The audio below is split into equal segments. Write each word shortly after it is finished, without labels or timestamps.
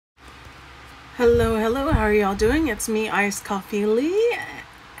Hello, hello, how are y'all doing? It's me, Iced Coffee Lee. I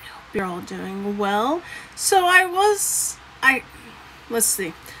hope you're all doing well. So let's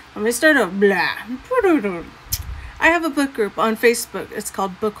see. Let me start off. Blah. I have a book group on Facebook. It's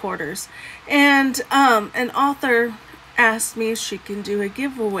called Book Hoarders. And an author asked me if she can do a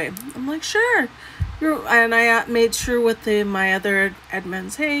giveaway. I'm like, sure. And I made sure with my other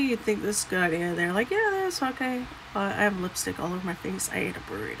admins, hey, you think this is a good idea? They're like, yeah, that's okay. I have lipstick all over my face. I ate a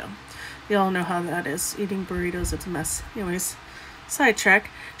burrito. You all know how that is. Eating burritos, it's a mess. Anyways, sidetrack.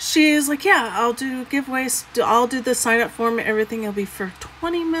 She's like, yeah, I'll do giveaways. I'll do the sign up form and everything. It'll be for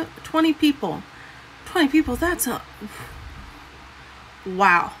 20 people. 20 people, that's a...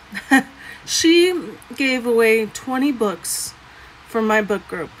 Wow. She gave away 20 books for my book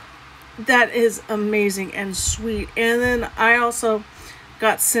group. That is amazing and sweet. And then I also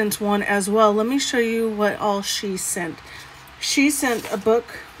got sent one as well. Let me show you what all she sent. She sent a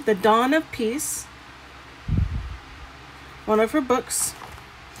book, The Dawn of Peace, one of her books,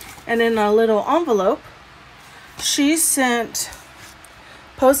 and in a little envelope, she sent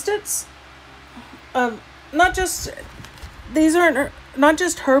Post-its of not just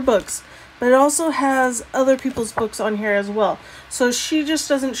her books, but it also has other people's books on here as well. So she just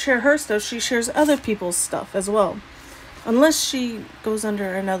doesn't share her stuff, she shares other people's stuff as well. Unless she goes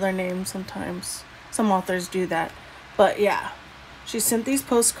under another name sometimes. Some authors do that. But yeah, she sent these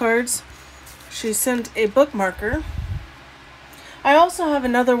postcards. She sent a bookmarker. I also have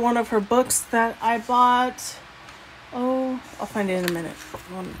another one of her books that I bought. Oh, I'll find it in a minute.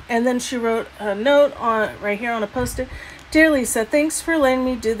 And then she wrote a note on right here on a post-it. Dear Lisa, thanks for letting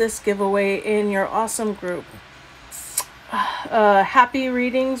me do this giveaway in your awesome group. Happy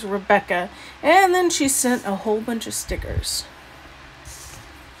readings, Rebecca. And then she sent a whole bunch of stickers.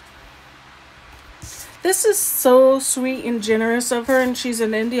 This is so sweet and generous of her, and she's an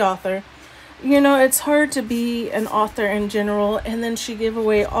indie author. You know, it's hard to be an author in general, and then she gave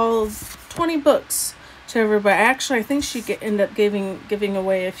away all 20 books to everybody. Actually, I think she ended up giving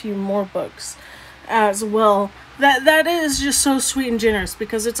away a few more books as well. That is just so sweet and generous,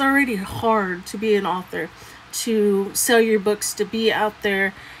 because it's already hard to be an author, to sell your books, to be out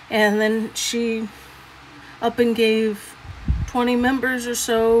there, and then she up and gave 20 members or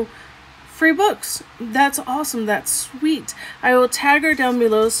so free books. That's awesome. That's sweet. I will tag her down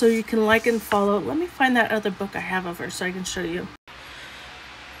below so you can like and follow. Let me find that other book I have of her so I can show you.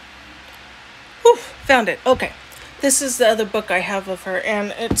 Whew, found it. Okay. This is the other book I have of her,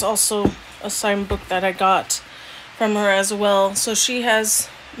 and it's also a signed book that I got from her as well. So she has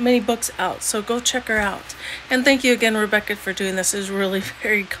many books out, so go check her out. And thank you again, Rebecca, for doing this. It is really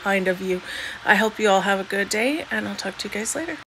very kind of you. I hope you all have a good day, and I'll talk to you guys later.